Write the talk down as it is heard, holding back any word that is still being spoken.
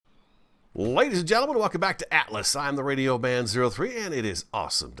Ladies and gentlemen, welcome back to Atlas. I'm the Radio Man 03, and it is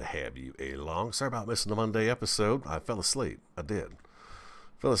awesome to have you along. Sorry about missing the Monday episode. I fell asleep. I did.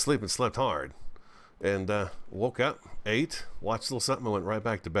 Fell asleep and slept hard. And woke up, ate, watched a little something, and went right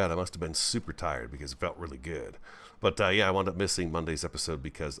back to bed. I must have been super tired because it felt really good. But yeah, I wound up missing Monday's episode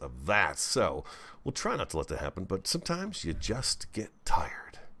because of that. So we'll try not to let that happen, but sometimes you just get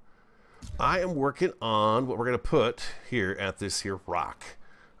tired. I am working on what we're going to put here at this here rock.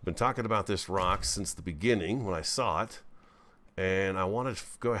 I've been talking about this rock since the beginning when I saw it, and I wanted to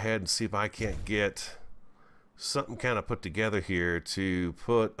go ahead and see if I can't get something kind of put together here to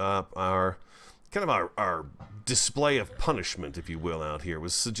put up our kind of our display of punishment, if you will, out here. It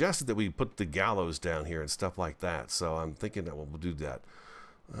was suggested that we put the gallows down here and stuff like that, so I'm thinking that we'll do that.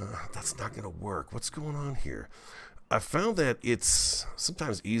 That's not going to work. What's going on here? I found that it's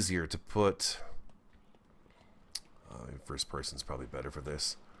sometimes easier to put... first person's probably better for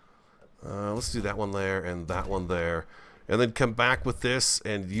this. Let's do that one there and that one there, and then come back with this,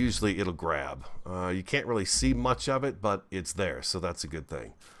 and usually it'll grab. You can't really see much of it, but it's there, so that's a good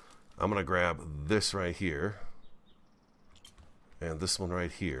thing. I'm gonna grab this right here and this one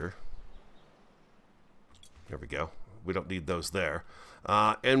right here. There we go. We don't need those there.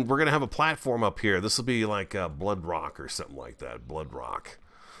 And we're gonna have a platform up here. This will be like Blood Rock or something like that. Blood Rock.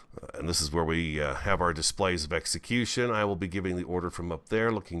 And this is where we have our displays of execution. I will be giving the order from up there,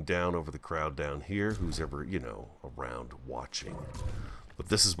 looking down over the crowd down here, who's ever, you know, around watching. But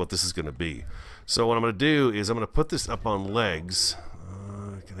this is what this is going to be. So what I'm going to do is I'm going to put this up on legs.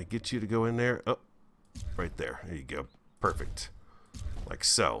 Can I get you to go in there? Oh, right there. There you go. Perfect. Like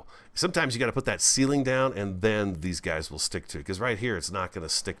so. Sometimes you got to put that ceiling down, and then these guys will stick to it. Because right here, it's not going to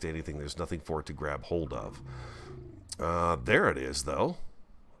stick to anything. There's nothing for it to grab hold of. There it is, though.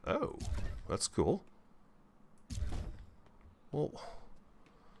 Oh, that's cool. Well,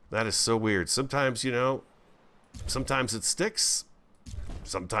 that is so weird. Sometimes, you know, sometimes it sticks,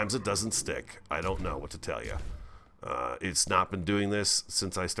 sometimes it doesn't stick. I don't know what to tell you. It's not been doing this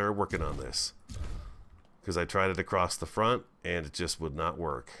since I started working on this. Because I tried it across the front, and it just would not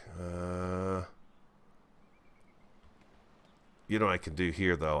work. You know what I can do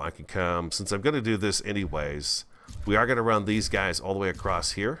here, though? I can come, since I'm going to do this anyways... We are going to run these guys all the way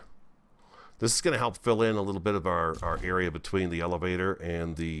across here. This is going to help fill in a little bit of our area between the elevator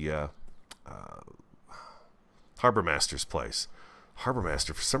and the Harbor Master's place. Harbor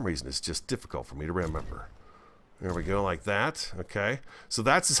Master, for some reason, is just difficult for me to remember. There we go, like that. Okay. So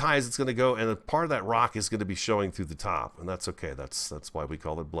that's as high as it's going to go, and a part of that rock is going to be showing through the top, and that's okay. That's why we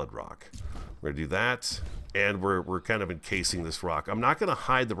call it Blood Rock. We're going to do that, and we're kind of encasing this rock. I'm not going to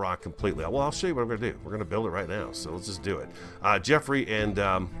hide the rock completely. Well, I'll show you what I'm going to do. We're going to build it right now, so let's just do it. Jeffrey and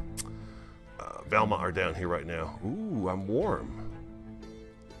Velma are down here right now. Ooh, I'm warm.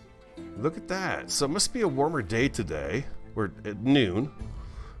 Look at that. So it must be a warmer day today. We're at noon.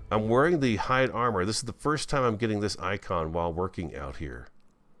 I'm wearing the hide armor. This is the first time I'm getting this icon while working out here.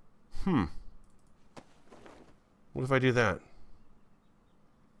 What if I do that?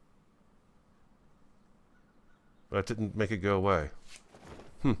 That didn't make it go away.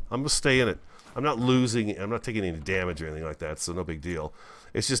 I'm going to stay in it. I'm not losing, I'm not taking any damage or anything like that, so no big deal.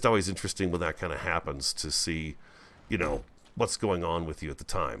 It's just always interesting when that kind of happens to see, you know, what's going on with you at the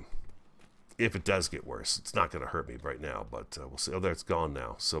time. If it does get worse, it's not going to hurt me right now, but we'll see. Oh, there, it's gone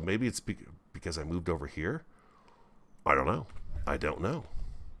now. So maybe it's because I moved over here? I don't know. I don't know.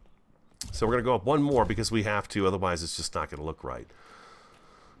 So we're going to go up one more because we have to, otherwise it's just not going to look right.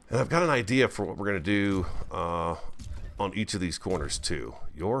 And I've got an idea for what we're going to do on each of these corners too.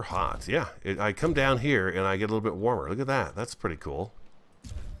 You're hot. Yeah, I come down here and I get a little bit warmer. Look at that. That's pretty cool.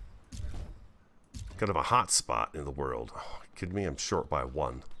 Kind of a hot spot in the world. Oh, kidding me? I'm short by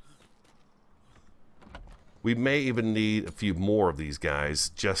one. We may even need a few more of these guys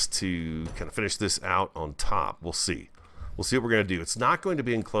just to kind of finish this out on top. We'll see. We'll see what we're going to do. It's not going to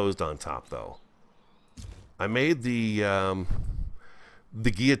be enclosed on top, though. I made the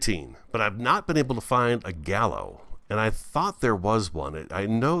guillotine, but I've not been able to find a gallows. And I thought there was one. I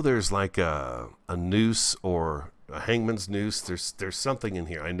know there's like a noose or a hangman's noose. There's something in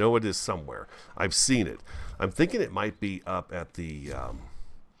here. I know it is somewhere. I've seen it. I'm thinking it might be up at the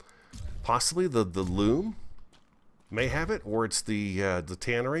possibly the loom may have it, or it's the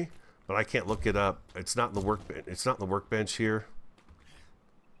tannery, but I can't look it up. It's not in the workbench. It's not in the workbench here.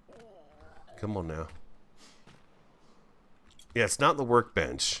 Come on now. Yeah, it's not in the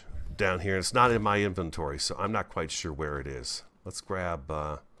workbench down here. It's not in my inventory, so I'm not quite sure where it is. Let's grab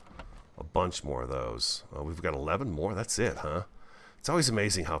a bunch more of those. We've got 11 more. That's it, huh? It's always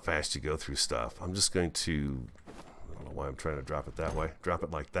amazing how fast you go through stuff. I'm just going to, I don't know why I'm trying to drop it that way. Drop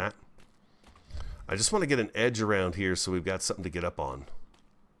it like that. I just want to get an edge around here so we've got something to get up on.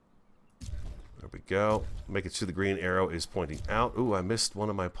 There we go. Making sure the green arrow is pointing out. Ooh, I missed one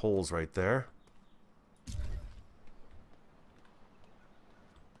of my poles right there.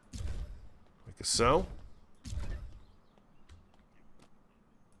 Like so.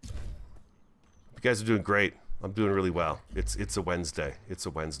 You guys are doing great. I'm doing really well. It's a Wednesday. It's a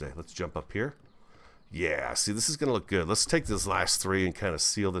Wednesday. Let's jump up here. Yeah, see, this is going to look good. Let's take these last three and kind of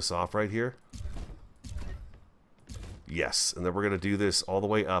seal this off right here. Yes, and then we're going to do this all the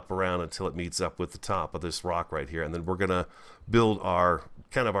way up around until it meets up with the top of this rock right here. And then we're going to build our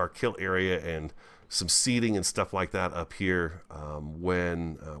kind of our kill area and some seating and stuff like that up here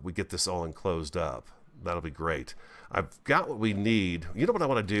when we get this all enclosed up. That'll be great. I've got what we need. You know what I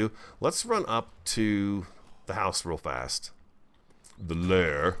want to do? Let's run up to the house real fast. The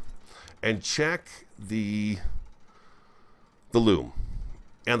lair. And check the loom.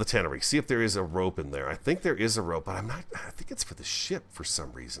 And the tannery. See if there is a rope in there. I think there is a rope, but I think it's for the ship for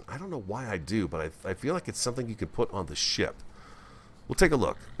some reason. I don't know why I do, but I feel like it's something you could put on the ship. We'll take a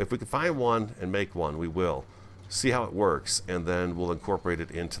look. If we can find one and make one, we will. See how it works, and then we'll incorporate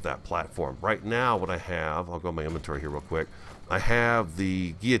it into that platform. Right now, what I have, I'll go in my inventory here real quick. I have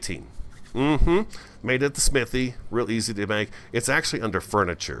the guillotine. Made it at the smithy. Real easy to make. It's actually under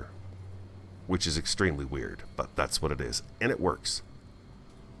furniture, which is extremely weird, but that's what it is. And it works.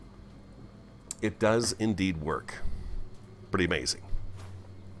 It does indeed work. Pretty amazing.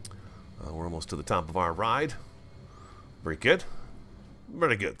 We're almost to the top of our ride. Very good.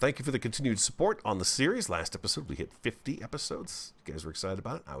 Very good. Thank you for the continued support on the series. Last episode, we hit 50 episodes. You guys were excited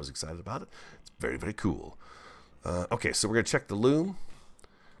about it. I was excited about it. It's very, very cool. Okay, so we're going to check the loom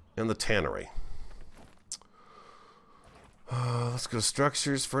and the tannery. Let's go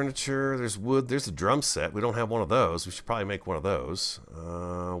structures, furniture. There's wood. There's a drum set. We don't have one of those. We should probably make one of those.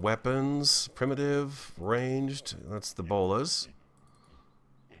 Weapons, primitive, ranged. That's the bolas.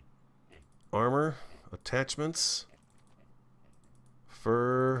 Armor, attachments.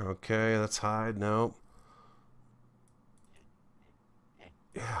 Fur. Okay, that's hide. No.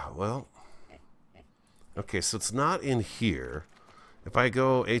 Yeah, well. Okay, so it's not in here. If I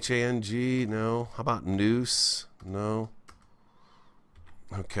go H-A-N-G, no. How about noose? No.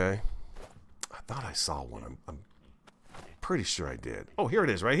 Okay. I thought I saw one. I'm pretty sure I did. Oh, here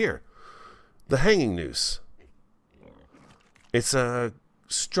it is, right here. The hanging noose. It's a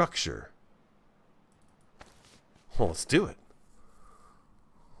structure. Well, let's do it.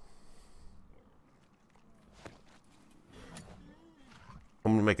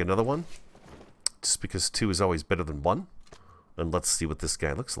 I'm going to make another one. Just because 2 is always better than 1. And let's see what this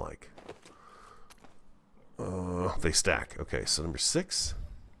guy looks like. They stack. Okay, so number 6.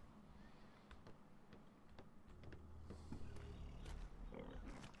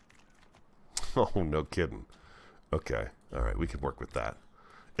 Oh, no kidding. Okay. All right, we can work with that.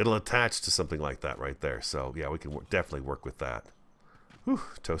 It'll attach to something like that right there. So, yeah, we can definitely work with that. Whew,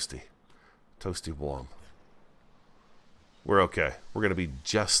 toasty. Toasty warm. We're okay. We're going to be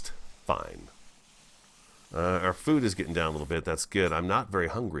just fine. Our food is getting down a little bit. That's good. I'm not very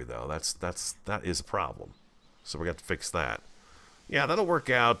hungry, though. That is a problem. So we're going to have to fix that. Yeah, that'll work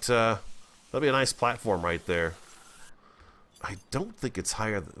out. That'll be a nice platform right there. I don't think it's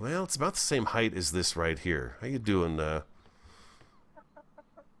higher. Well, it's about the same height as this right here. How you doing?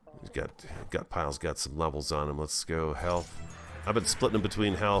 Got piles, got some levels on them. Let's go health. I've been splitting them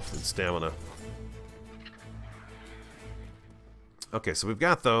between health and stamina. Okay, so we've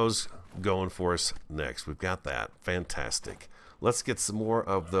got those going for us next. We've got that. Fantastic. Let's get some more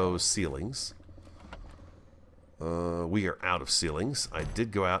of those ceilings. We are out of ceilings. I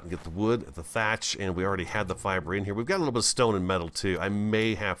did go out and get the wood, the thatch, and we already had the fiber in here. We've got a little bit of stone and metal, too. I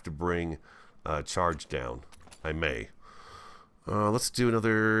may have to bring charge down. I may. Let's do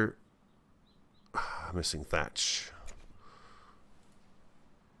another... missing thatch.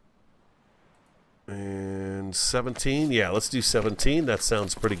 And 17. Yeah, let's do 17. That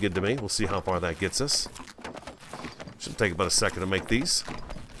sounds pretty good to me. We'll see how far that gets us. Should take about a second to make these.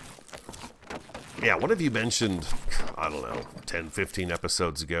 Yeah, what have you mentioned, I don't know, 10, 15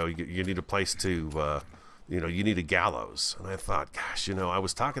 episodes ago? You need a place to, you know, you need a gallows. And I thought, gosh, you know, I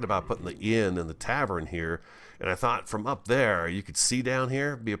was talking about putting the inn and the tavern here. And I thought from up there, you could see down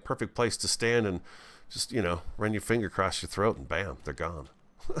here, be a perfect place to stand and just, you know, run your finger across your throat and bam, they're gone.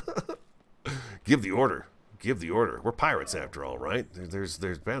 Give the order. Give the order. We're pirates after all, right? There's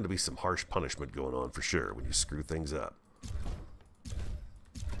bound to be some harsh punishment going on for sure when you screw things up.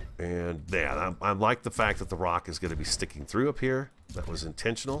 And yeah, I like the fact that the rock is going to be sticking through up here. That was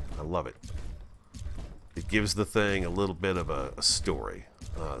intentional. I love it. It gives the thing a little bit of a story.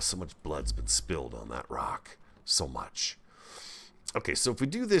 So much blood's been spilled on that rock. So much. Okay, so if we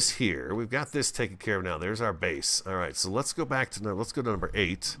do this here, we've got this taken care of now. There's our base. All right, so let's go back to let's go to number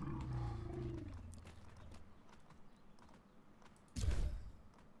 8.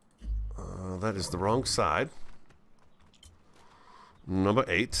 That is the wrong side. Number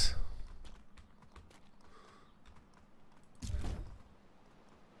 8.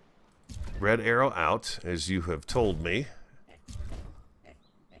 Red arrow out, as you have told me.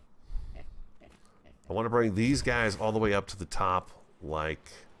 I want to bring these guys all the way up to the top,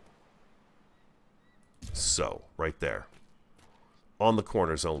 like so, right there. On the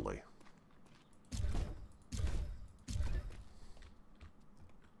corners only.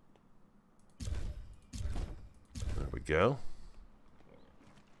 There we go.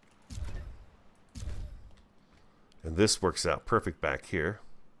 And this works out perfect back here.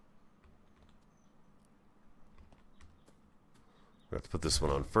 We have to put this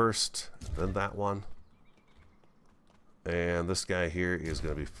one on first, and then that one. And this guy here is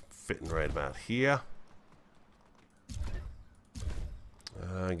going to be fitting right about here.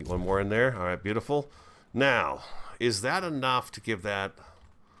 Get one more in there. All right, beautiful. Now, is that enough to give that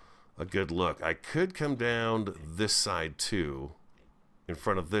a good look? I could come down this side too, in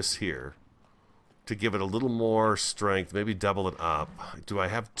front of this here, to give it a little more strength, maybe double it up. Do I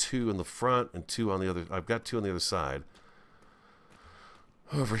have 2 in the front and 2 on the other? I've got 2 on the other side.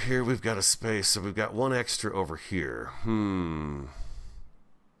 Over here we've got a space, so we've got 1 extra over here.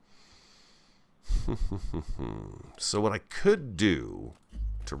 So what I could do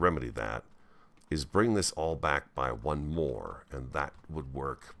to remedy that is bring this all back by 1 more, and that would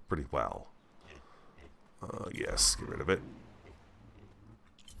work pretty well. Yes, get rid of it.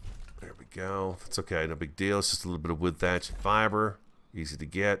 There we go. That's okay, no big deal. It's just a little bit of wood, thatch, and fiber. Easy to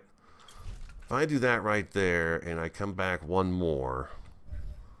get. If I do that right there, and I come back 1 more,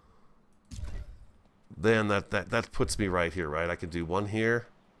 then that puts me right here, right? I can do 1 here,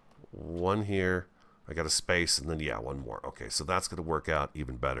 1 here. I got a space, and then, yeah, 1 more. Okay, so that's going to work out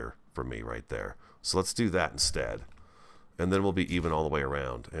even better for me right there. So let's do that instead. And then we'll be even all the way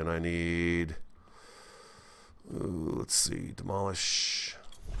around. And I need... Ooh, let's see. Demolish.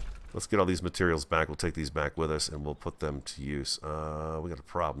 Let's get all these materials back. We'll take these back with us, and we'll put them to use. We got a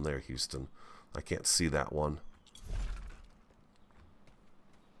problem there, Houston. I can't see that one.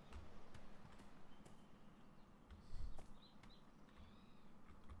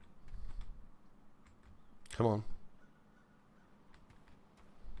 Come on.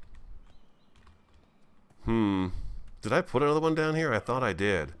 Did I put another one down here? I thought I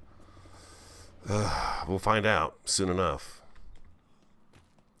did. We'll find out soon enough.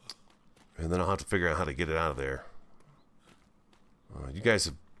 And then I'll have to figure out how to get it out of there. You guys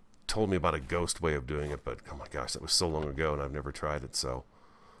have told me about a ghost way of doing it, but oh my gosh, that was so long ago and I've never tried it, so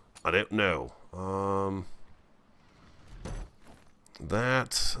I don't know.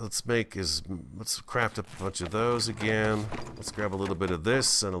 Let's craft up a bunch of those again. Let's grab a little bit of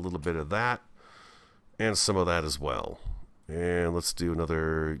this and a little bit of that and some of that as well. And let's do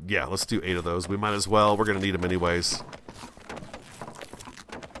another, yeah, let's do 8 of those. We might as well. We're going to need them anyways.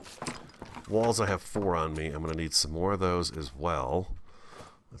 Walls, I have 4 on me. I'm going to need some more of those as well.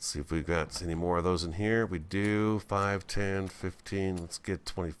 Let's see if we've got any more of those in here. We do. 5, 10, 15. Let's get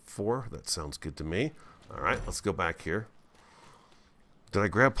 24. That sounds good to me. All right, let's go back here. Did I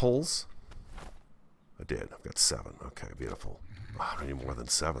grab poles? I did. I've got 7. Okay, beautiful. Oh, I need more than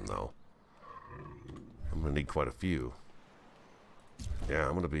 7, though. I'm going to need quite a few. Yeah,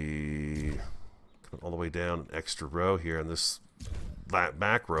 I'm going to be coming all the way down an extra row here, and this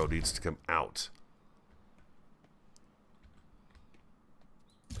back row needs to come out.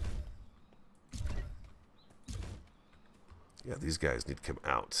 Yeah, these guys need to come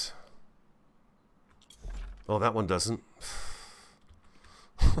out. Oh, that one doesn't.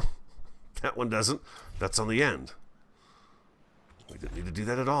 That one doesn't. That's on the end. We didn't need to do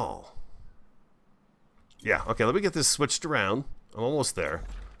that at all. Yeah, okay, let me get this switched around. I'm almost there.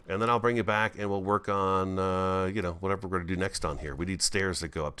 And then I'll bring you back and we'll work on, you know, whatever we're going to do next on here. We need stairs that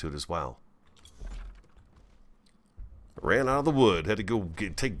go up to it as well. Ran out of the wood. Had to go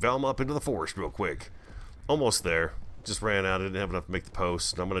take Velma up into the forest real quick. Almost there. Just ran out. I didn't have enough to make the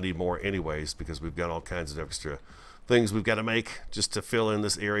posts. And I'm going to need more anyways because we've got all kinds of extra things we've got to make just to fill in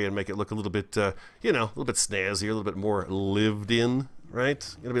this area and make it look a little bit, you know, a little bit snazzy, a little bit more lived in,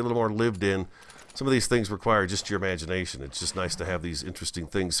 right? Going to be a little more lived in. Some of these things require just your imagination. It's just nice to have these interesting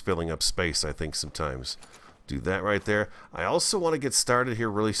things filling up space, I think, sometimes. Do that right there. I also want to get started here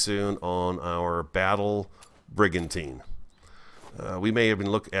really soon on our battle brigantine. We may even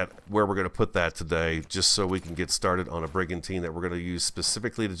look at where we're going to put that today, just so we can get started on a brigantine that we're going to use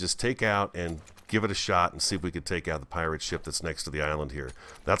specifically to just take out and give it a shot and see if we could take out the pirate ship that's next to the island here.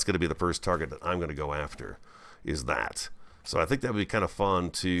 That's going to be the first target that I'm going to go after, is that. So I think that would be kind of fun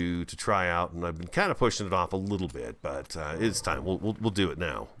to try out, and I've been kind of pushing it off a little bit, but it's time. We'll do it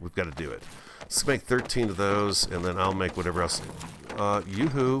now. We've got to do it. Let's make 13 of those, and then I'll make whatever else.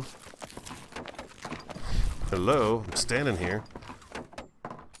 Yoo-hoo. Hello, I'm standing here.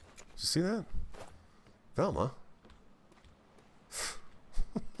 Did you see that? Velma?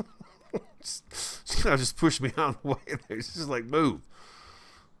 She kind of just pushed me out of the way there. She's just like, move.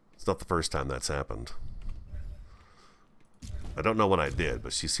 It's not the first time that's happened. I don't know what I did,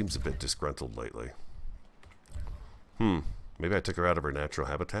 but she seems a bit disgruntled lately. Maybe I took her out of her natural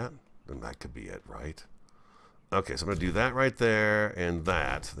habitat? Then that could be it, right? Okay, so I'm going to do that right there and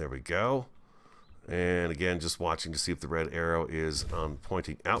that. There we go. And again, just watching to see if the red arrow is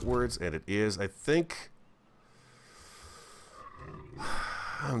pointing outwards, and it is. I think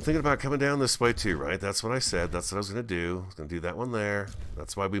I'm thinking about coming down this way too, right? That's what I said. That's what I was going to do. I was going to do that one there.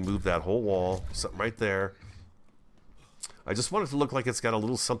 That's why we moved that whole wall. Something right there. I just want it to look like it's got a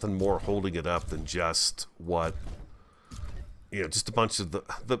little something more holding it up than just what, you know, just a bunch of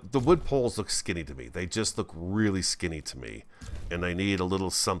the wood poles look skinny to me. They just look really skinny to me. And I need a little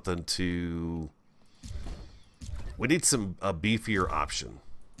something to, we need a beefier option.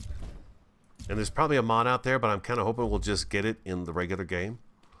 And there's probably a mod out there, but I'm kind of hoping we'll just get it in the regular game.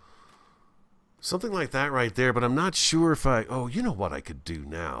 Something like that right there, but I'm not sure if oh, you know what I could do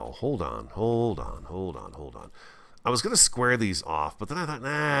now. Hold on. I was going to square these off, but then I thought,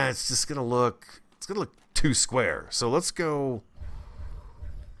 nah, it's just going to look, too square. So let's go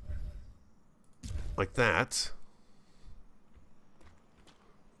like that.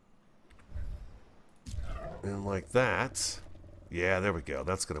 And like that. Yeah, there we go.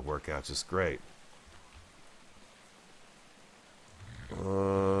 That's going to work out just great.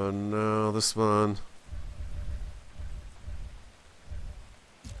 No, this one.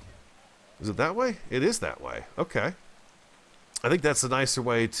 Is it that way? It is that way. Okay. I think that's a nicer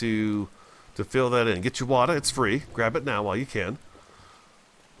way to fill that in. Get your water. It's free. Grab it now while you can.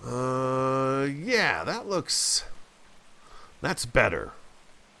 Yeah, that looks... That's better.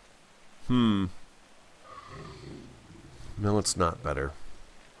 No, it's not better.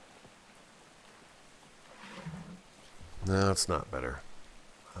 No, it's not better.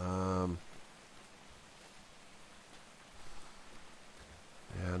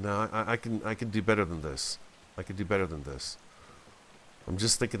 Yeah, no, I can do better than this. I can do better than this. I'm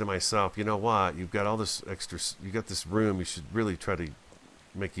just thinking to myself, you know what? You've got all this extra, you got this room. You should really try to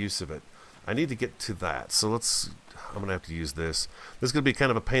make use of it. I need to get to that. So I'm going to have to use this. This is going to be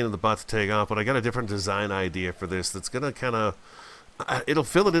kind of a pain in the butt to take off, but I got a different design idea for this that's going to kind of, it'll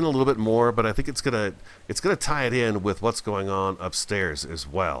fill it in a little bit more, but I think it's going to tie it in with what's going on upstairs as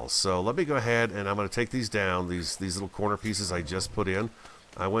well. So let me go ahead and I'm going to take these down, these little corner pieces I just put in.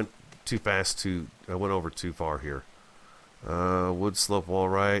 I went too fast I went over too far here. Wood slope wall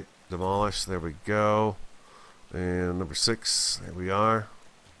right, demolish, there we go. And number 6, there we are.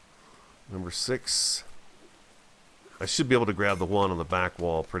 Number 6. I should be able to grab the one on the back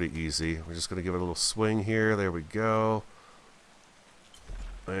wall pretty easy. We're just going to give it a little swing here, there we go.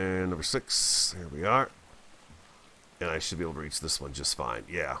 And number 6, here we are. And I should be able to reach this one just fine,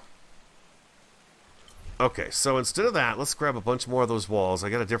 yeah. Okay, so instead of that, let's grab a bunch more of those walls.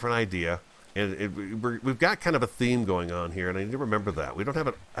 I got a different idea. And we've got kind of a theme going on here, and I need to remember that. We don't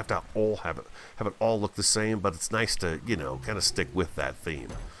have to all have it all look the same, but it's nice to, you know, kind of stick with that theme.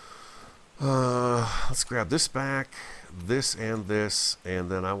 Let's grab this back, this, and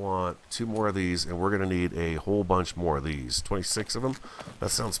then I want 2 more of these, and we're going to need a whole bunch more of these. 26 of them?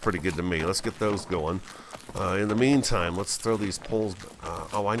 That sounds pretty good to me. Let's get those going. In the meantime, let's throw these poles.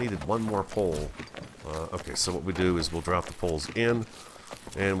 Oh, I needed one more pole. Okay, so what we do is we'll drop the poles in,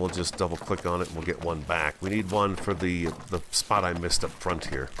 and we'll just double click on it and we'll get one back. We need one for the spot I missed up front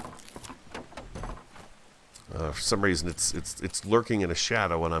here. For some reason it's lurking in a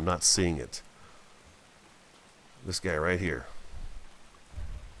shadow and I'm not seeing it. This guy right here.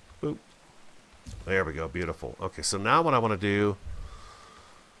 Boop. There we go, beautiful. Okay, so now what I want to do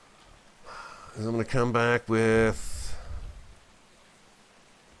is I'm going to come back with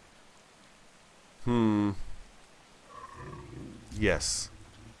yes.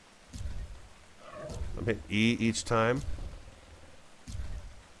 I'm hitting E each time.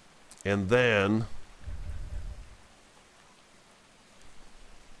 And then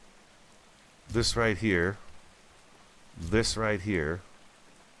this right here. This right here.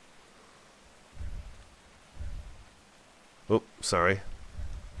 Oh, sorry.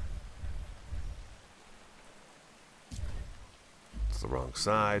 It's the wrong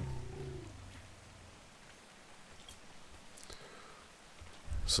side.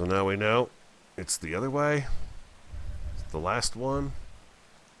 So now we know it's the other way. It's the last one.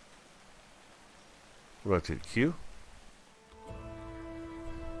 Rotate Q.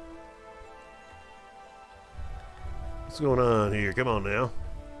 What's going on here? Come on now.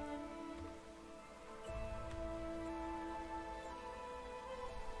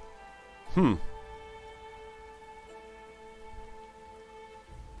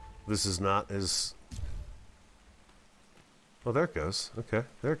 This is not as... Oh, there it goes. Okay,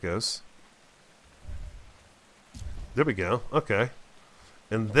 there it goes. There we go. Okay.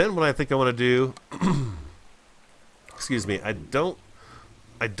 And then what I think I want to do... excuse me. I don't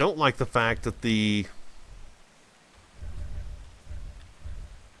like the fact that the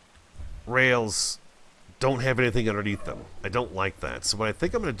rails don't have anything underneath them. I don't like that. So what I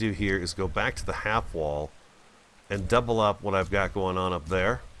think I'm going to do here is go back to the half wall and double up what I've got going on up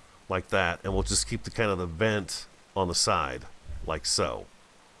there, like that, and we'll just keep the kind of the vent on the side, like so.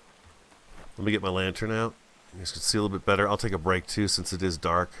 Let me get my lantern out. You guys can see a little bit better. I'll take a break too, since it is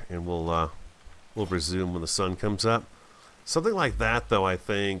dark, and we'll resume when the sun comes up. Something like that, though, I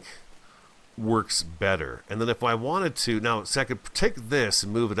think works better. And then if I wanted to, now, so I could take this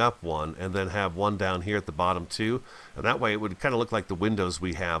and move it up one, and then have one down here at the bottom too, and that way it would kind of look like the windows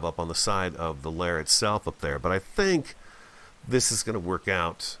we have up on the side of the lair itself up there. But I think this is going to work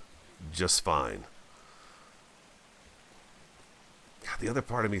out just fine. God, the other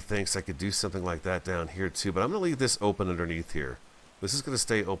part of me thinks I could do something like that down here too, but I'm going to leave this open underneath here. This is going to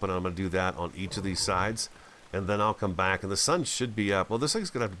stay open, and I'm going to do that on each of these sides. And then I'll come back, and the sun should be up. Well, this thing's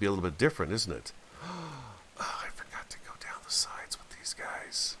going to have to be a little bit different, isn't it? Oh, I forgot to go down the sides with these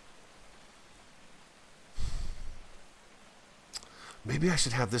guys. Maybe I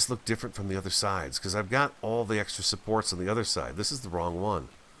should have this look different from the other sides, because I've got all the extra supports on the other side. This is the wrong one.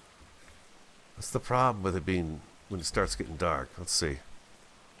 That's the problem with it being when it starts getting dark. Let's see.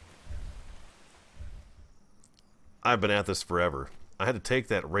 I've been at this forever. I had to take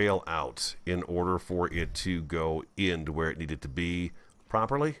that rail out in order for it to go into where it needed to be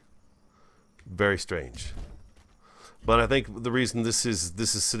properly. Very strange. But I think the reason this is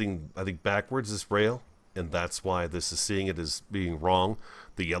sitting, I think, backwards, this rail, and that's why this is seeing it as being wrong.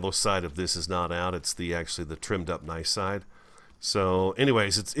 The yellow side of this is not out. It's the actually the trimmed up nice side. So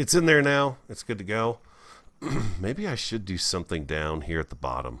anyways, it's in there now. It's good to go. Maybe I should do something down here at the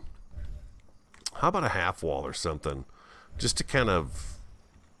bottom. How about a half wall or something? Just to kind of,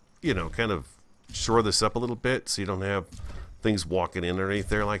 you know, kind of shore this up a little bit so you don't have things walking in underneath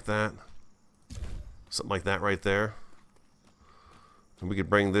there like that. Something like that right there. And we could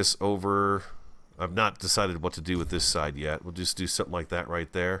bring this over. I've not decided what to do with this side yet. We'll just do something like that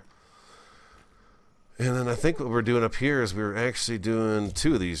right there. And then I think what we're doing up here is we're actually doing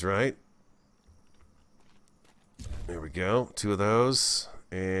two of these, right? There we go. Two of those.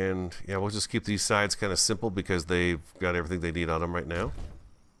 And yeah, we'll just keep these sides kind of simple because they've got everything they need on them right now.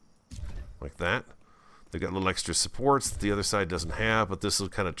 Like that. They've got little extra supports that the other side doesn't have, but this will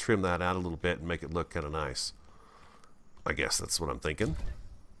kind of trim that out a little bit and make it look kind of nice. I guess that's what I'm thinking.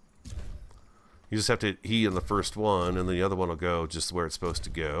 You just have to hit on the first one, and then the other one will go just where it's supposed to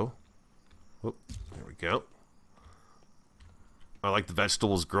go. Whoop, there we go. I like the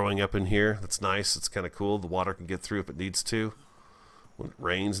vegetables growing up in here. That's nice. It's kind of cool. The water can get through if it needs to. When it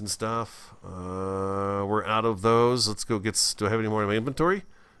rains and stuff. We're out of those. Let's go get... Do I have any more in my inventory?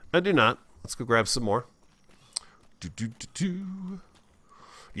 I do not. Let's go grab some more.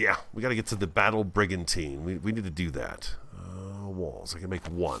 Yeah, we got to get to the Battle Brigantine. We need to do that. Walls. I can make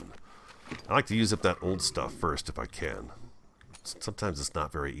one. I like to use up that old stuff first if I can. Sometimes it's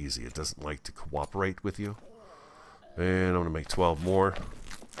not very easy. It doesn't like to cooperate with you. And I'm going to make 12 more.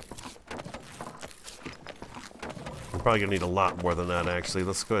 I'm probably going to need a lot more than that, actually.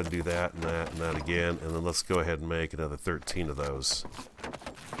 Let's go ahead and do that and that and that again. And then let's go ahead and make another 13 of those.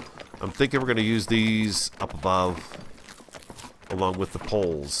 I'm thinking we're going to use these up above, along with the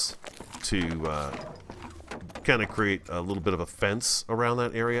poles, to kind of create a little bit of a fence around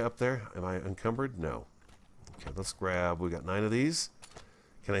that area up there. Am I encumbered? No. Okay, let's grab... We got 9 of these.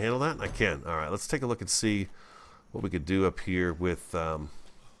 Can I handle that? I can. All right, let's take a look and see what we could do up here with...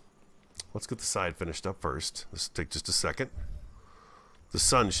 let's get the side finished up first. This will take just a second. The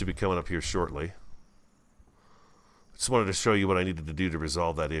sun should be coming up here shortly. Just wanted to show you what I needed to do to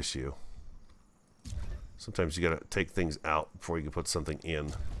resolve that issue. Sometimes you got to take things out before you can put something in.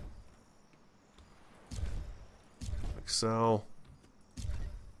 Like so.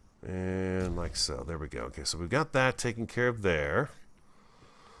 And like so. There we go. Okay, so we've got that taken care of there.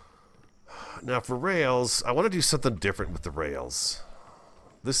 Now for rails, I want to do something different with the rails.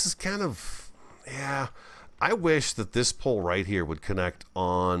 This is kind of, yeah, I wish that this pole right here would connect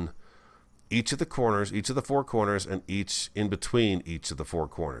on each of the corners, each of the 4 corners, and each in between each of the 4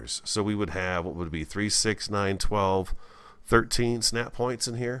 corners. So we would have, what would it be, 3, 6, 9, 12, 13 snap points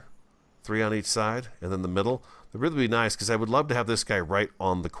in here. 3 on each side, and then the middle. It would really be nice, because I would love to have this guy right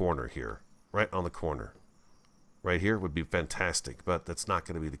on the corner here. Right on the corner. Right here would be fantastic, but that's not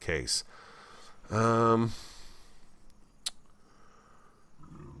going to be the case. So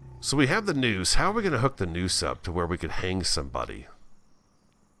we have the noose. How are we going to hook the noose up to where we could hang somebody?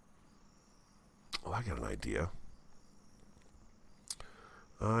 Oh, I got an idea.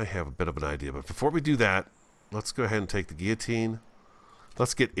 I have a bit of an idea, but before we do that, let's go ahead and take the guillotine.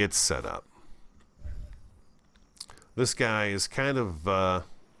 Let's get it set up. This guy is kind of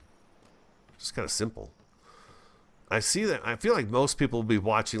just kind of simple. I see that. I feel like most people will be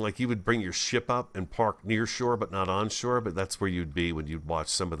watching, like you would bring your ship up and park near shore but not on shore, but that's where you'd be when you'd watch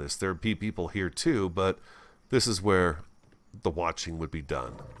some of this. There'd be people here too, but this is where the watching would be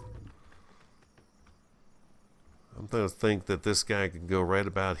done. I'm going to think that this guy can go right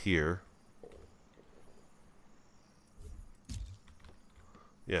about here.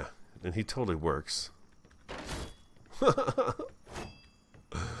 Yeah, and he totally works. I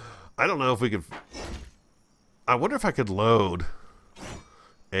don't know if we could... I wonder if I could load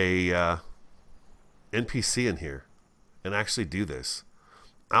a NPC in here and actually do this.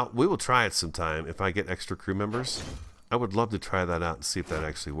 We will try it sometime if I get extra crew members. I would love to try that out and see if that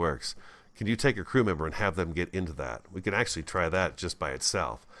actually works. Can you take a crew member and have them get into that? We can actually try that just by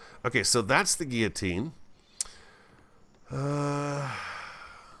itself. Okay, so that's the guillotine. I'm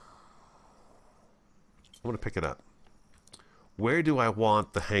going to pick it up. Where do I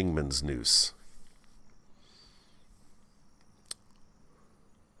want the hangman's noose?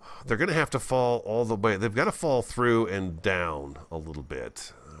 They're going to have to fall all the way. They've got to fall through and down a little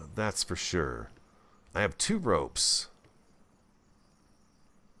bit. That's for sure. I have 2 ropes.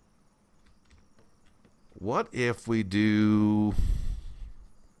 What if we do...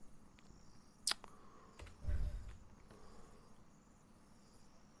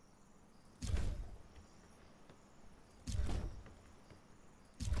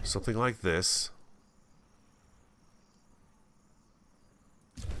 something like this.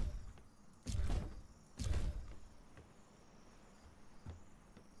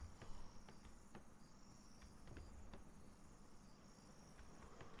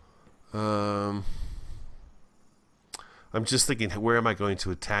 I'm just thinking, where am I going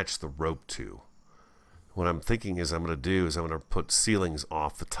to attach the rope to? What I'm thinking is I'm going to do is I'm going to put ceilings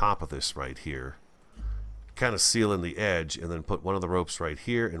off the top of this right here. Kind of seal in the edge, and then put one of the ropes right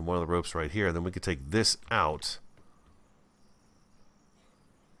here and one of the ropes right here. And then we could take this out.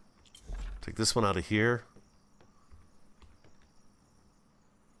 Take this one out of here.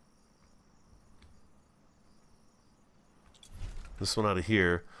 This one out of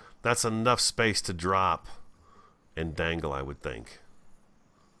here. That's enough space to drop and dangle, I would think.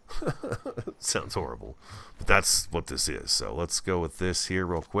 Sounds horrible, but that's what this is. So let's go with this here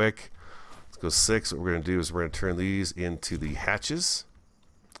real quick. Let's go 6. What we're going to do is we're going to turn these into the hatches,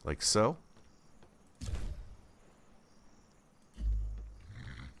 like so.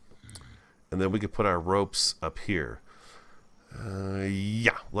 And then we can put our ropes up here.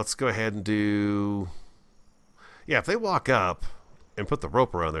 Yeah, let's go ahead and do... Yeah, if they walk up and put the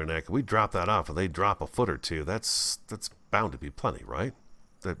rope around their neck, we drop that off and they drop a foot or 2, that's bound to be plenty, right?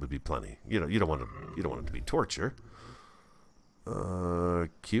 That would be plenty. You know, you don't want it to be torture.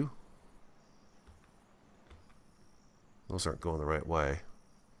 Q. Those aren't going the right way.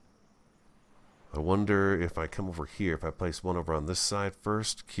 I wonder if I come over here, if I place one over on this side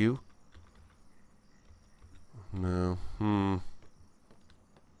first. Q. No. I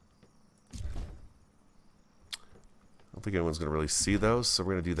don't think anyone's going to really see those, so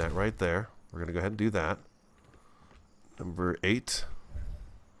we're going to do that right there. We're going to go ahead and do that. Number 8.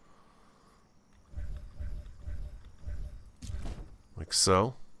 Like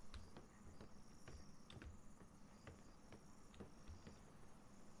so.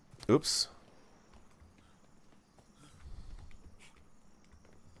 Oops.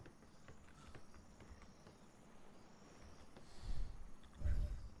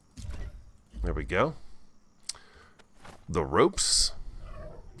 There we go. The ropes.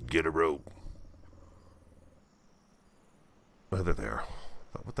 Get a rope. Oh, they're there.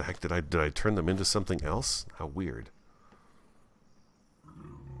 What the heck did I turn them into something else? How weird.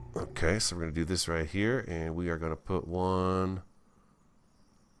 Okay, so we're going to do this right here, and we are going to put one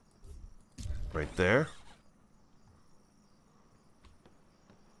right there.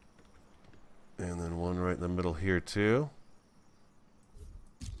 And then one right in the middle here too.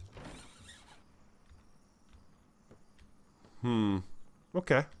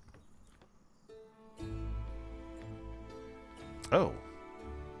 Okay. Oh.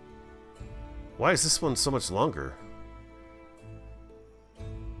 Why is this one so much longer?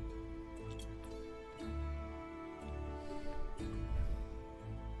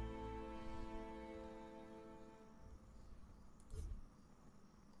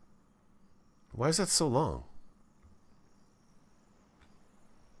 Why is that so long?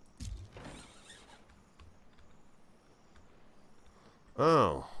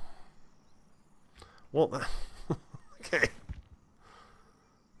 Oh. Well, okay.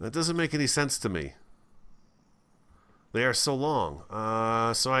 That doesn't make any sense to me. They are so long.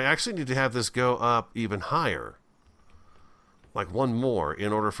 So I actually need to have this go up even higher. Like one more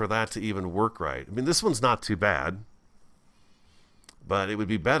in order for that to even work right. I mean, this one's not too bad. But it would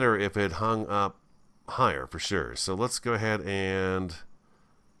be better if it hung up higher for sure. So let's go ahead and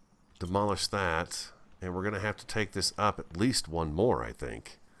demolish that. And we're going to have to take this up at least one more, I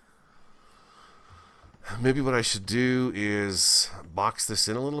think. Maybe what I should do is box this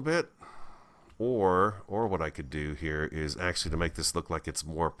in a little bit. Or what I could do here is actually to make this look like it's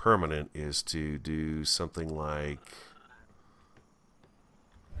more permanent is to do something like...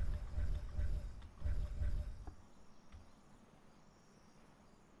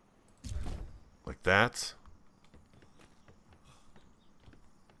 like that.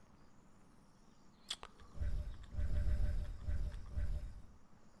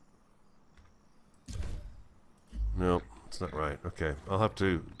 Nope, it's not right. Okay, I'll have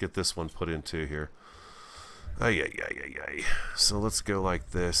to get this one put into here. Ay, ay, ay, ay, ay. So let's go like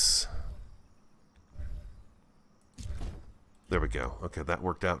this. There we go. Okay, that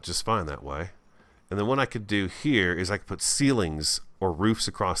worked out just fine that way. And then what I could do here is I could put ceilings or roofs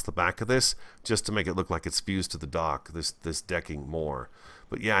across the back of this just to make it look like it's fused to the dock, this decking more.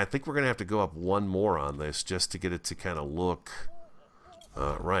 But yeah, I think we're going to have to go up one more on this just to get it to kind of look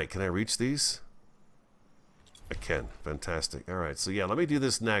right. Can I reach these? I can. Fantastic. All right, so yeah, let me do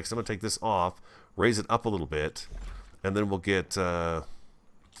this next. I'm going to take this off, raise it up a little bit, and then we'll get... well,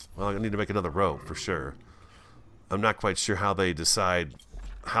 I need to make another rope for sure. I'm not quite sure how they decide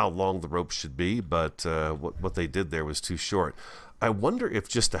how long the rope should be, but what they did there was too short. I wonder if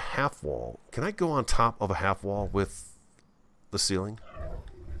just a half wall... Can I go on top of a half wall with the ceiling?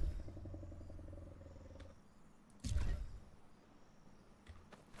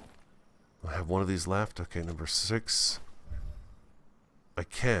 I have one of these left. Okay, number 6. I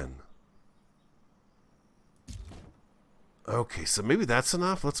can. Okay, so maybe that's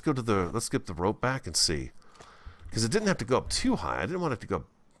enough. Let's go to the... Let's get the rope back and see. Because it didn't have to go up too high. I didn't want it to go,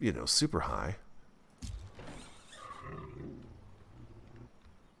 you know, super high.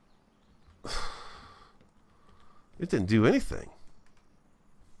 It didn't do anything.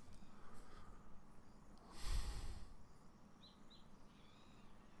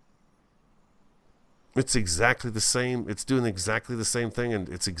 It's exactly the same. It's doing exactly the same thing, and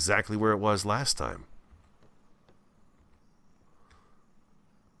it's exactly where it was last time.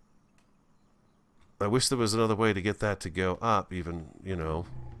 I wish there was another way to get that to go up, even, you know,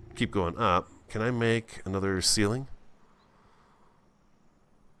 keep going up. Can I make another ceiling?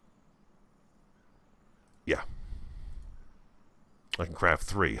 Yeah. I can craft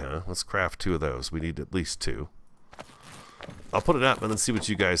 3, huh? Let's craft 2 of those. We need at least 2. I'll put it up and then see what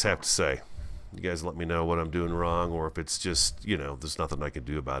you guys have to say. You guys let me know what I'm doing wrong, or if it's just, you know, there's nothing I can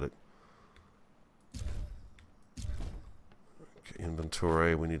do about it. Okay,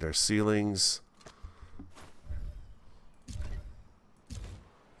 inventory. We need our ceilings.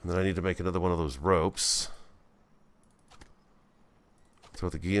 And then I need to make another one of those ropes. Throw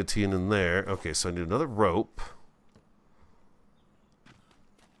the guillotine in there. Okay, so I need another rope.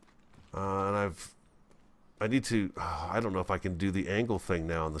 And I need to... I don't know if I can do the angle thing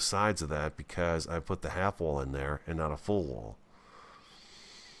now on the sides of that because I put the half wall in there and not a full wall.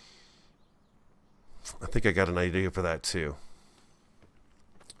 I think I got an idea for that too.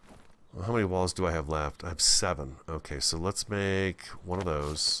 Well, how many walls do I have left? I have 7. Okay, so let's make one of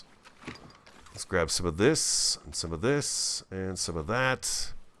those. Let's grab some of this, and some of this, and some of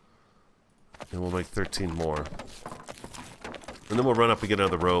that. And we'll make 13 more. And then we'll run up and get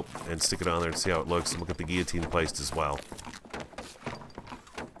another rope and stick it on there and see how it looks. And we'll get the guillotine placed as well.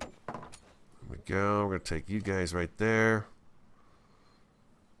 There we go. We're going to take you guys right there.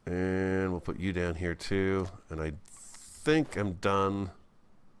 And we'll put you down here too. And I think I'm done.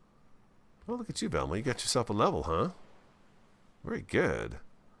 Oh, look at you, Velma. You got yourself a level, huh? Very good.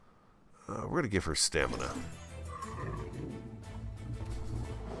 We're going to give her stamina.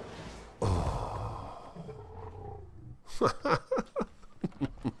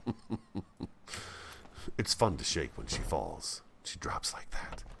 It's fun to shake when she falls. She drops like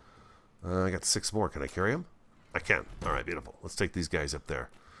that. I got 6 more. Can I carry them? I can. All right, beautiful. Let's take these guys up there.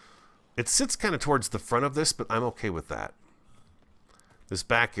 It sits kind of towards the front of this, but I'm okay with that. This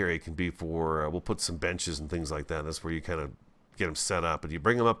back area can be for, we'll put some benches and things like that. That's where you kind of get them set up. And you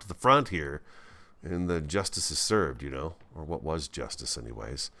bring them up to the front here, and the justice is served, you know. Or what was justice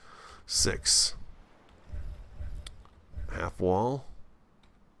anyways. 6. Half wall.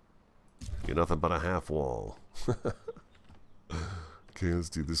 You're nothing but a half wall. Okay, let's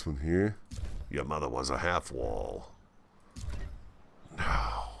do this one here. Your mother was a half wall.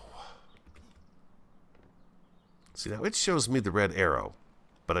 No. See, now it shows me the red arrow,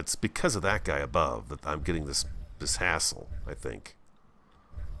 but it's because of that guy above that I'm getting this hassle, I think.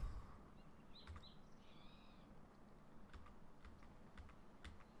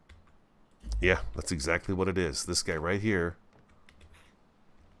 Yeah, that's exactly what it is. This guy right here.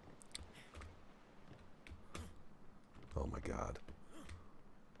 Oh my God.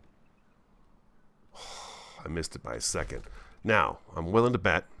 I missed it by a second. Now, I'm willing to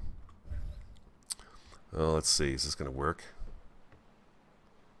bet. Oh, let's see. Is this going to work?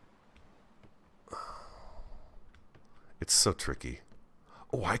 It's so tricky.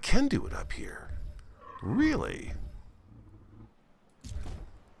 Oh, I can do it up here. Really?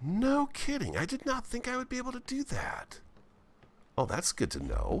 No kidding. I did not think I would be able to do that. Oh, that's good to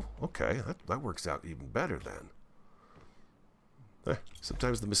know. Okay, that works out even better then.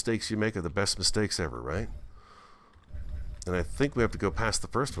 Sometimes the mistakes you make are the best mistakes ever, right? And I think we have to go past the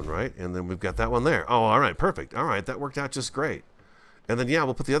first one, right? And then we've got that one there. Oh, all right, perfect. All right, that worked out just great. And then, yeah,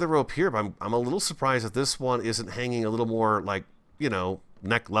 we'll put the other rope here, but I'm a little surprised that this one isn't hanging a little more, like, you know,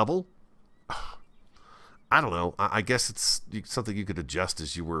 neck level. I don't know. I guess it's something you could adjust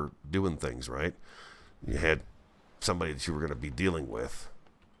as you were doing things, right? You had somebody that you were going to be dealing with.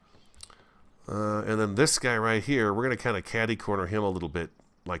 And then this guy right here, we're going to kind of catty corner him a little bit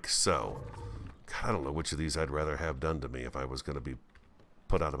like so. God, I don't know which of these I'd rather have done to me if I was going to be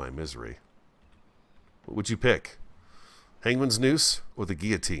put out of my misery. What would you pick? Hangman's noose or the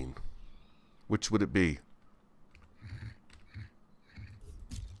guillotine? Which would it be?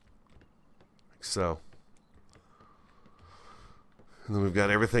 Like so. And then we've got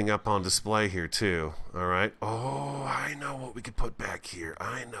everything up on display here too. All right. Oh, I know what we could put back here.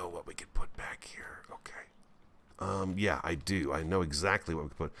 I know what we could put back here. Okay. Yeah, I do. I know exactly what we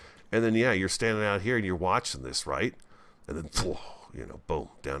could put. And then, yeah, you're standing out here and you're watching this, right? And then, you know, boom,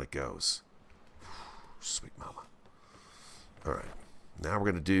 down it goes. Sweet mama. All right. Now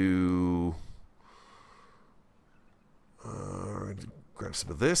we're going to do... grab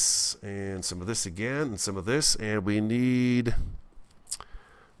some of this and some of this again and some of this. And we need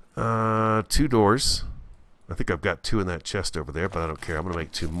 2 doors. I think I've got 2 in that chest over there, but I don't care. I'm going to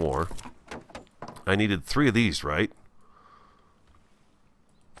make 2 more. I needed 3 of these, right?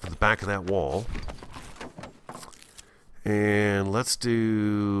 For the back of that wall. And let's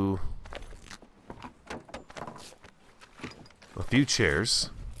do a few chairs.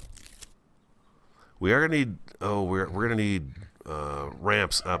 We are going to need, we're going to need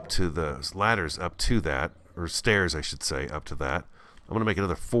ramps up to the, ladders up to that, or stairs, I should say, up to that. I'm going to make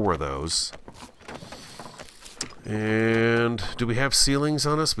another 4 of those. And do we have ceilings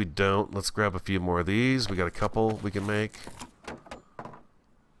on us? We don't. Let's grab a few more of these. We got a couple we can make.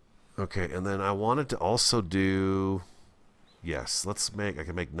 Okay, and then I wanted to also do... Yes, let's make... I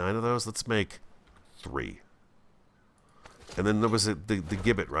can make 9 of those. Let's make 3. And then there was the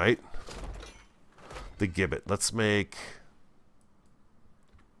gibbet, right? The gibbet. Let's make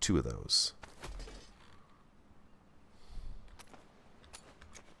 2 of those.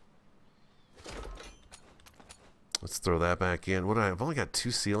 Let's throw that back in. What I've only got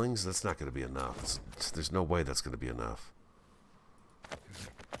 2 ceilings. That's not going to be enough. There's no way that's going to be enough.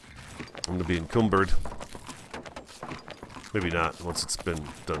 I'm going to be encumbered. Maybe not once it's been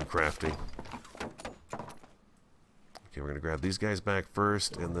done crafting. Okay, we're going to grab these guys back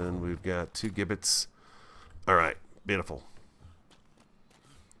first, and then we've got 2 gibbets. All right, beautiful.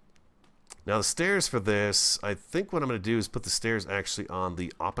 Now the stairs for this, I think what I'm going to do is put the stairs actually on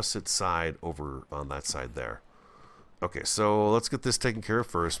the opposite side over on that side there. Okay, so let's get this taken care of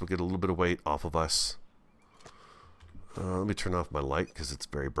first. We'll get a little bit of weight off of us. Let me turn off my light because it's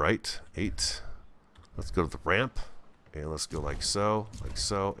very bright. 8. Let's go to the ramp. And let's go like so,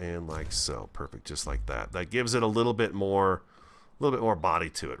 and like so. Perfect, just like that. That gives it a little bit more body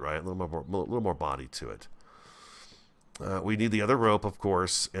to it, right? A little more body to it. We need the other rope, of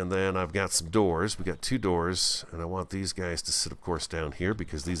course, and then I've got some doors. We got 2 doors, and I want these guys to sit, of course, down here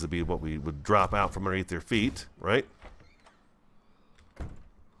because these would be what we would drop out from underneath their feet, right?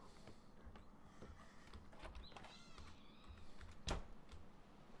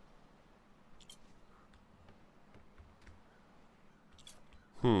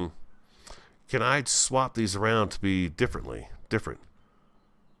 Can I swap these around to be different?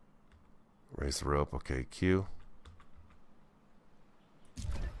 Raise the rope. Okay, Q.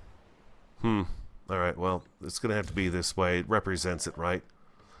 Alright, well, it's going to have to be this way. It represents it, right?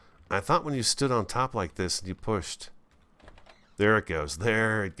 I thought when you stood on top like this and you pushed... There it goes.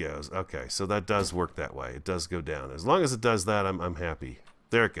 There it goes. Okay, so that does work that way. It does go down. As long as it does that, I'm happy.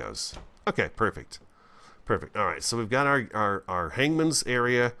 There it goes. Okay, perfect. Perfect. Alright, so we've got our hangman's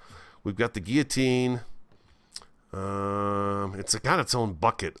area. We've got the guillotine. It's got its own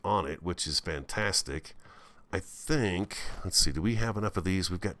bucket on it, which is fantastic. I think, let's see, do we have enough of these?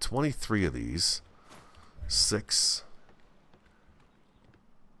 We've got 23 of these. 6.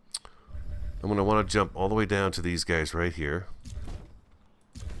 I'm going to want to jump all the way down to these guys right here.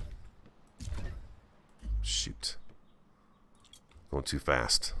 Shoot. Going too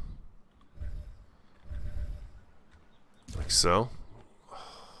fast. Like so.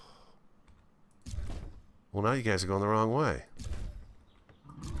 Well, now you guys are going the wrong way.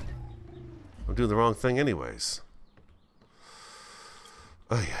 I'm doing the wrong thing anyways.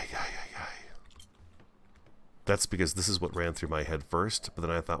 Ay. That's because this is what ran through my head first, but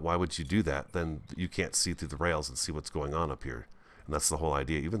then I thought, why would you do that? Then you can't see through the rails and see what's going on up here. And that's the whole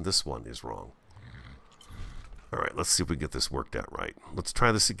idea. Even this one is wrong. Alright, let's see if we can get this worked out right. Let's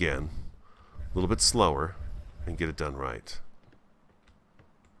try this again. A little bit slower and get it done right.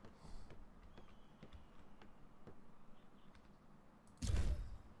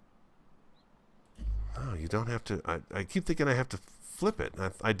 Oh, you don't have to... I keep thinking I have to flip it.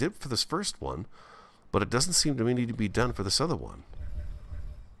 I did for this first one, but it doesn't seem to me need to be done for this other one.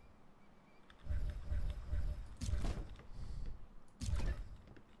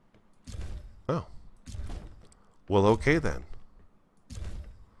 Oh. Well, okay then.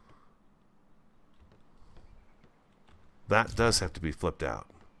 That does have to be flipped out.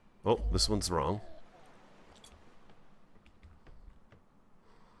 Oh, this one's wrong.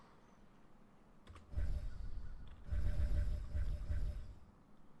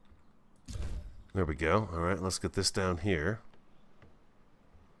 There we go. Alright, let's get this down here.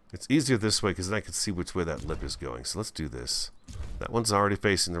 It's easier this way because then I can see which way that lip is going. So let's do this. That one's already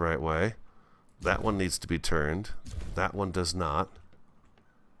facing the right way. That one needs to be turned. That one does not.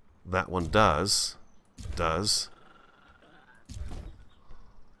 That one does. Does.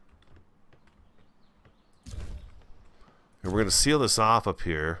 And we're going to seal this off up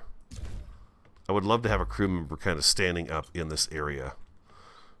here. I would love to have a crew member kind of standing up in this area.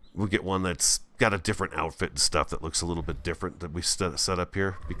 We'll get one that's got a different outfit and stuff that looks a little bit different that we set up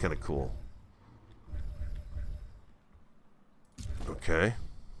here. Be kind of cool. Okay.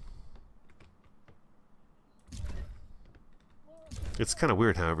 It's kind of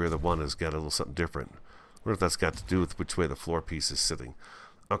weird how every other one has got a little something different. I wonder if that's got to do with which way the floor piece is sitting.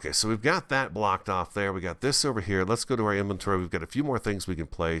 Okay, so we've got that blocked off there. We got this over here. Let's go to our inventory. We've got a few more things we can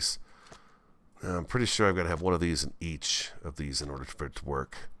place. I'm pretty sure I've got to have one of these in each of these in order for it to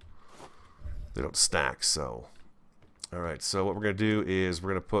work. They don't stack, so... Alright, so what we're going to do is we're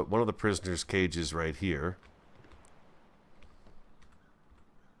going to put one of the prisoners' cages right here.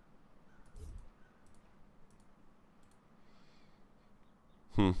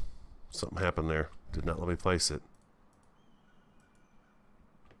 Something happened there. Did not let me place it.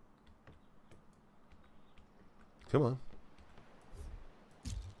 Come on.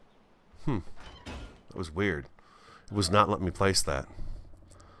 That was weird. It was not letting me place that.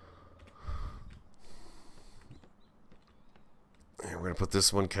 And we're going to put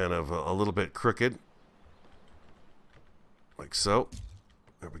this one kind of a little bit crooked. Like so.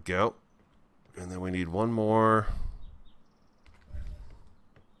 There we go. And then we need one more.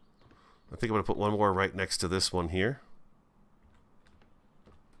 I think I'm going to put one more right next to this one here.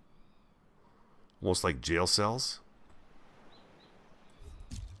 Almost like jail cells.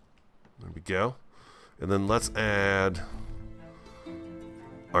 There we go. And then let's add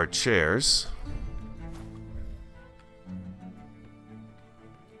our chairs.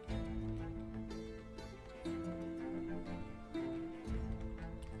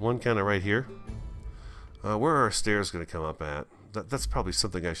 One kind of right here. Where are our stairs going to come up at? That's probably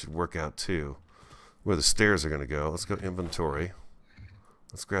something I should work out too. Where the stairs are going to go. Let's go inventory.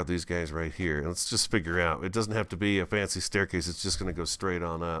 Let's grab these guys right here. And let's just figure out. It doesn't have to be a fancy staircase. It's just going to go straight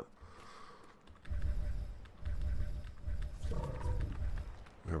on up.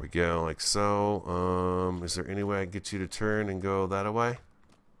 There we go, like so. Is there any way I can get you to turn and go that way?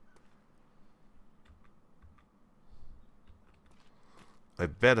 I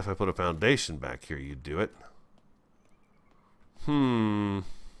bet if I put a foundation back here, you'd do it. I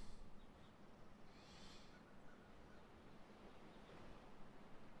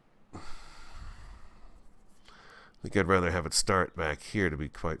think I'd rather have it start back here, to be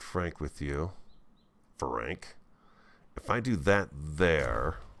quite frank with you. Frank. If I do that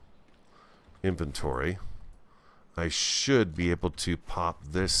there, inventory, I should be able to pop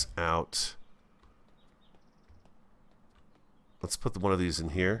this out. Let's put one of these in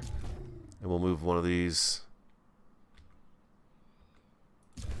here, and we'll move one of these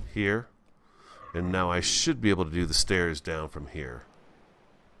here. And now I should be able to do the stairs down from here.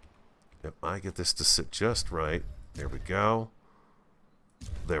 If I get this to sit just right, there we go.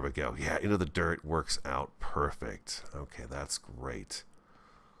 There we go. Yeah, into the dirt works out perfect. Okay, that's great.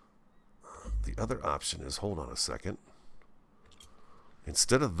 The other option is, hold on a second.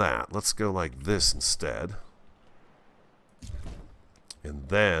 Instead of that, let's go like this instead. And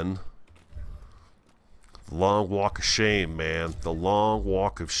then, long walk of shame, man. The long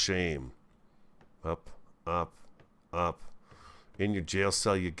walk of shame. Up, up, up. In your jail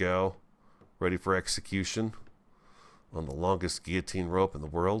cell you go. Ready for execution. On the longest guillotine rope in the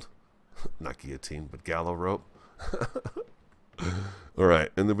world. Not guillotine, but gallows rope.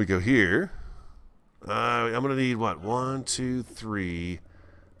 Alright, and then we go here. I'm going to need, what? 1, 2, 3,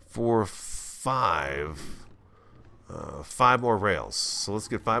 4, 5. 5 more rails. So let's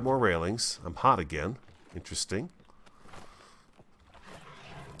get 5 more railings. I'm hot again. Interesting.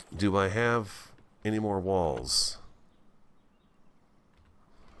 Do I have any more walls?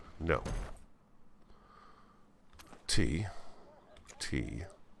 No. T.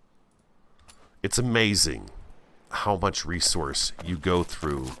 It's amazing how much resource you go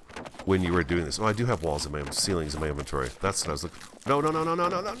through when you are doing this. Oh, I do have walls in my ceilings in my inventory. That's what I was looking for. No,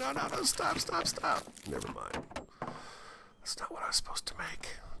 stop. Never mind. That's not what I was supposed to make.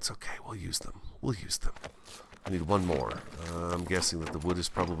 It's okay. We'll use them. I need one more. I'm guessing that the wood is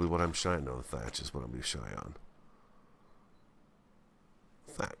probably what I'm shy on. No, the thatch is what I'm going to be shy on.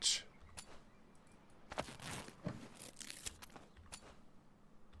 Thatch.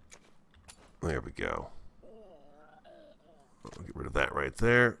 There we go. I'll get rid of that right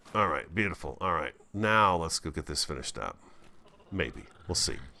there. Alright, beautiful. Alright, now let's go get this finished up. Maybe. We'll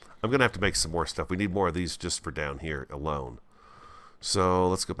see. I'm going to have to make some more stuff. We need more of these just for down here alone. So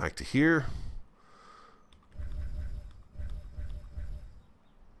let's go back to here.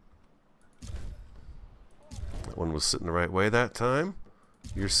 That one was sitting the right way that time.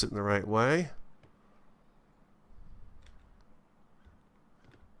 You're sitting the right way.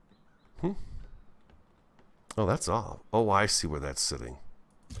 Oh, that's all. Oh, I see where that's sitting.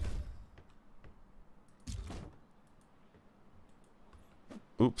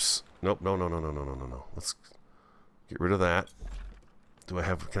 Oops. Nope. No. Let's get rid of that.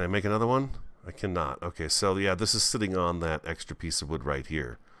 Can I make another one? I cannot. Okay, so yeah, this is sitting on that extra piece of wood right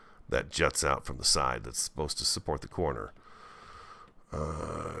here that juts out from the side that's supposed to support the corner.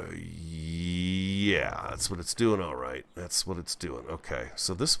 Yeah, that's what it's doing, all right. That's what it's doing. Okay,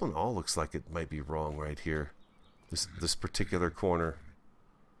 so this one all looks like it might be wrong right here. This particular corner.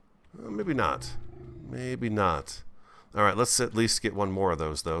 Maybe not. Maybe not. All right, let's at least get one more of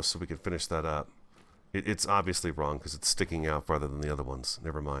those, though, so we can finish that up. It's obviously wrong because it's sticking out farther than the other ones.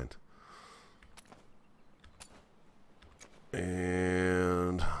 Never mind.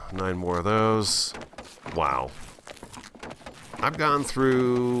 And 9 more of those. Wow. I've gone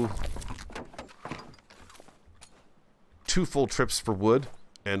through 2 full trips for wood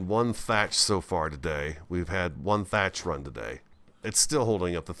and 1 thatch so far today. We've had 1 thatch run today. It's still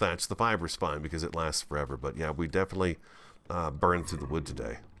holding up the thatch. The fiber's fine because it lasts forever. But yeah, we definitely burned through the wood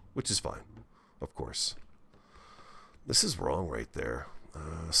today, which is fine, of course. This is wrong right there.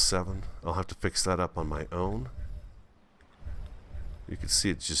 7. I'll have to fix that up on my own. You can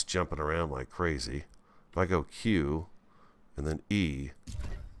see it just jumping around like crazy. If I go Q and then E,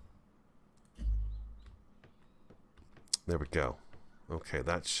 there we go. Okay,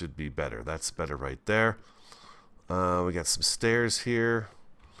 that should be better. That's better right there. We got some stairs here.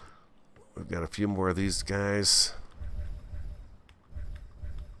 We've got a few more of these guys.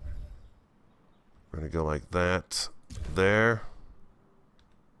 We're going to go like that. There.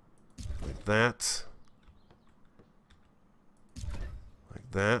 Like that.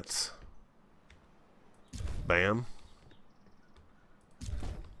 Like that. Bam.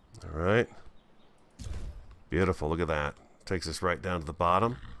 Alright. Beautiful. Look at that. Takes us right down to the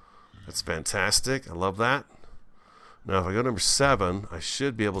bottom. That's fantastic. I love that. Now, if I go number 7, I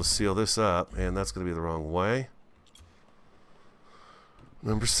should be able to seal this up, and that's going to be the wrong way.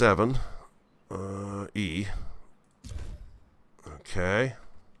 Number 7, E. Okay.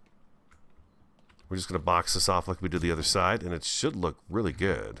 We're just going to box this off like we did the other side, and it should look really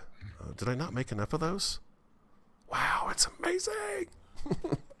good. Did I not make enough of those? Wow, it's amazing!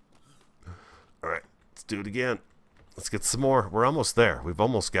 Alright, let's do it again. Let's get some more. We're almost there. We've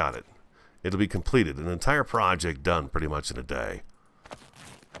almost got it. It'll be completed. An entire project done pretty much in a day.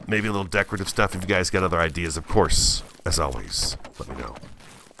 Maybe a little decorative stuff if you guys got other ideas, of course. As always, let me know.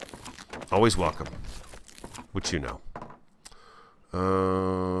 Always welcome. Which you know.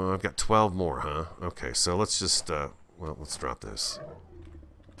 I've got 12 more, huh? Okay, so let's just, well, let's drop this.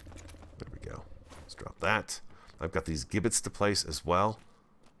 There we go. Let's drop that. I've got these gibbets to place as well.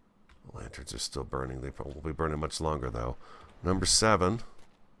 The lanterns are still burning. They probably will be burning much longer, though. Number 7.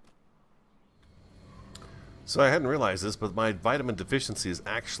 So I hadn't realized this, but my vitamin deficiency is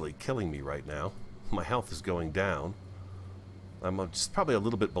actually killing me right now. My health is going down. I'm just probably a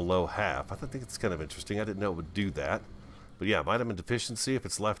little bit below half. I think it's kind of interesting. I didn't know it would do that. But yeah, vitamin deficiency, if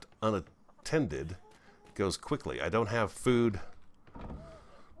it's left unattended, goes quickly. I don't have food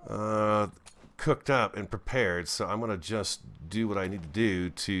cooked up and prepared, so I'm going to just do what I need to do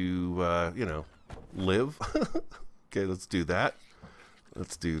to, you know, live. Okay, let's do that.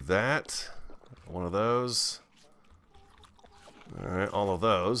 Let's do that. One of those. Alright, all of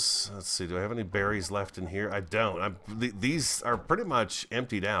those. Let's see, do I have any berries left in here? I don't. These are pretty much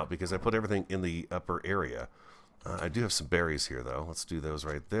emptied out because I put everything in the upper area. I do have some berries here, though. Let's do those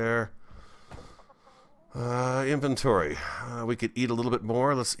right there. Inventory. We could eat a little bit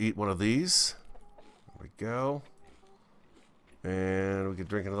more. Let's eat one of these. There we go. And we could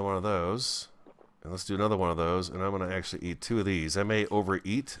drink another one of those. And let's do another one of those. And I'm going to actually eat 2 of these. I may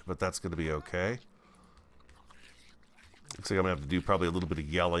overeat, but that's going to be okay. Looks like I'm going to have to do probably a little bit of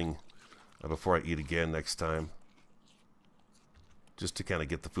yelling before I eat again next time. Just to kind of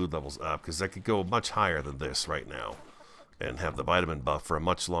get the food levels up. Because I could go much higher than this right now. And have the vitamin buff for a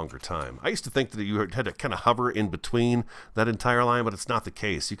much longer time. I used to think that you had to kind of hover in between that entire line, but it's not the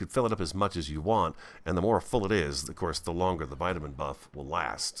case. You could fill it up as much as you want, and the more full it is, of course, the longer the vitamin buff will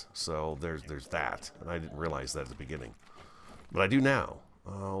last. So there's that, and I didn't realize that at the beginning. But I do now.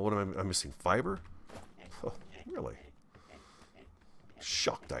 What am I missing? Fiber? Oh, really?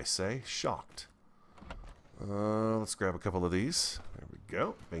 Shocked, I say. Shocked. Let's grab a couple of these. There we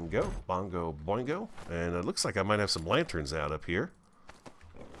go. Bingo. Bongo. Boingo. And it looks like I might have some lanterns out up here.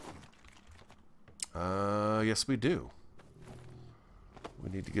 Yes, we do. We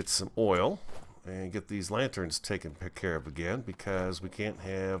need to get some oil and get these lanterns taken care of again because we can't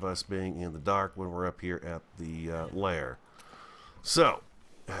have us being in the dark when we're up here at the lair. So,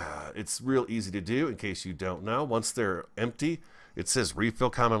 it's real easy to do in case you don't know. Once they're empty, it says refill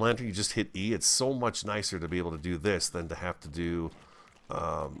common lantern. You just hit E. It's so much nicer to be able to do this than to have to do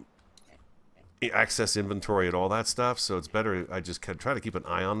access inventory and all that stuff. So it's better. I just try to keep an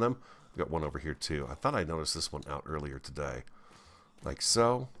eye on them. I've got one over here too. I thought I noticed this one out earlier today. Like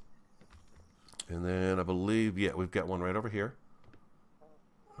so. And then I believe, yeah, we've got one right over here.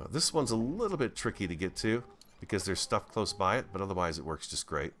 This one's a little bit tricky to get to because there's stuff close by it, but otherwise it works just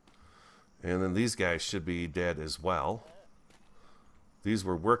great. And then these guys should be dead as well. These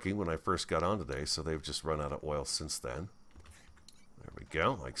were working when I first got on today, so they've just run out of oil since then. There we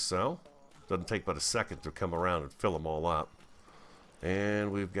go, like so. Doesn't take but a second to come around and fill them all up.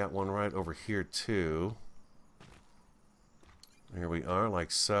 And we've got one right over here too. Here we are, like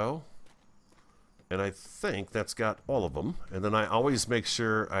so. And I think that's got all of them. And then I always make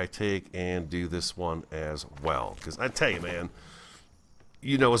sure I take and do this one as well. Because I tell you, man,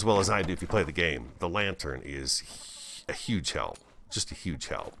 you know as well as I do if you play the game, the lantern is a huge help. Just a huge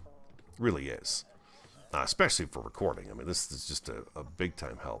help. Really is. Especially for recording. I mean, this is just a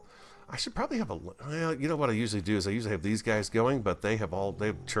big-time help. I should probably have a... Well, you know what I usually do is I usually have these guys going, but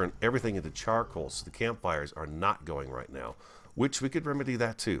they've turned everything into charcoal, so the campfires are not going right now. Which we could remedy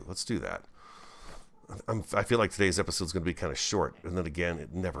that too. Let's do that. I feel like today's episode is going to be kind of short, and then again,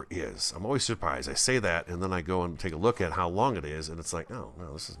 it never is. I'm always surprised. I say that, and then I go and take a look at how long it is, and it's like, oh,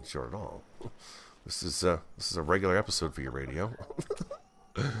 no, this isn't short at all. This is a regular episode for your radio.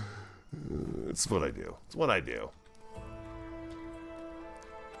 It's what I do. It's what I do.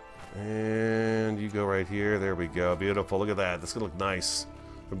 And you go right here. There we go. Beautiful. Look at that. That's going to look nice.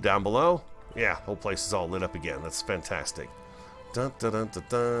 From down below, yeah, the whole place is all lit up again. That's fantastic. Dun, dun, dun, dun,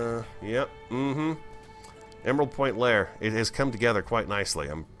 dun. Yep. Mm-hmm. Emerald Point Lair. It has come together quite nicely.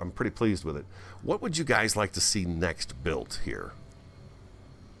 I'm pretty pleased with it. What would you guys like to see next built here?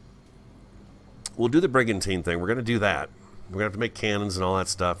 we'll do the brigantine thing. We're going to do that. We're going to have to make cannons and all that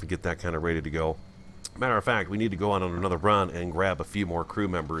stuff and get that kind of ready to go. Matter of fact, we need to go on another run and grab a few more crew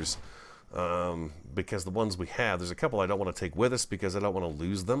members, because the ones we have, there's a couple I don't want to take with us because I don't want to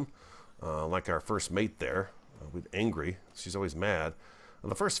lose them, like our first mate there, with Angry. She's always mad. And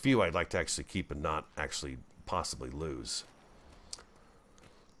the first few I'd like to actually keep and not actually possibly lose.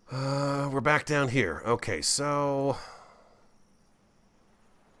 We're back down here. Okay, so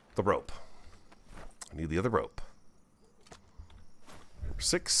the rope. I need the other rope. Number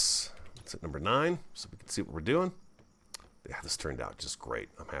 6. Let's hit number 9 so we can see what we're doing. Yeah, this turned out just great.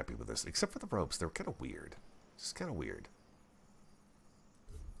 I'm happy with this. Except for the ropes. They were kind of weird. Just kind of weird.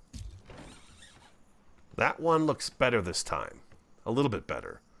 That one looks better this time. A little bit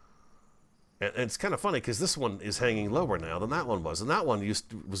better. And it's kind of funny because this one is hanging lower now than that one was. And that one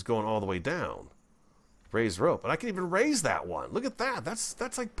was going all the way down. Raised rope. And I can even raise that one. Look at that.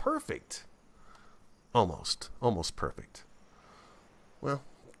 That's like perfect. Almost. Almost perfect. Well,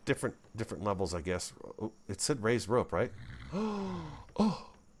 different levels, I guess. Oh, it said raised rope, right? Oh my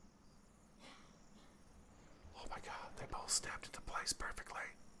God, they both snapped into place perfectly.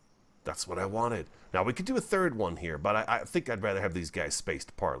 That's what I wanted. Now we could do a third one here, but I think I'd rather have these guys spaced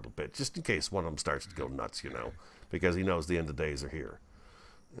apart a little bit, just in case one of them starts to go nuts, you know, because he knows the end of days are here.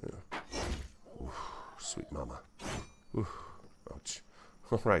 Yeah. Ooh, sweet mama. Ooh, ouch.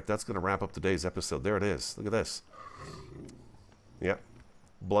 All right, that's going to wrap up today's episode. There it is. Look at this. Yep.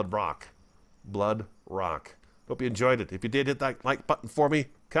 Blood rock. Blood rock. Hope you enjoyed it. If you did, hit that like button for me.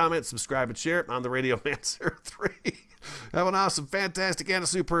 Comment, subscribe, and share it. I'm the Radio Man 03. Have an awesome, fantastic, and a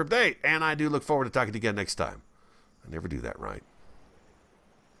superb day. And I do look forward to talking to you again next time. I never do that right.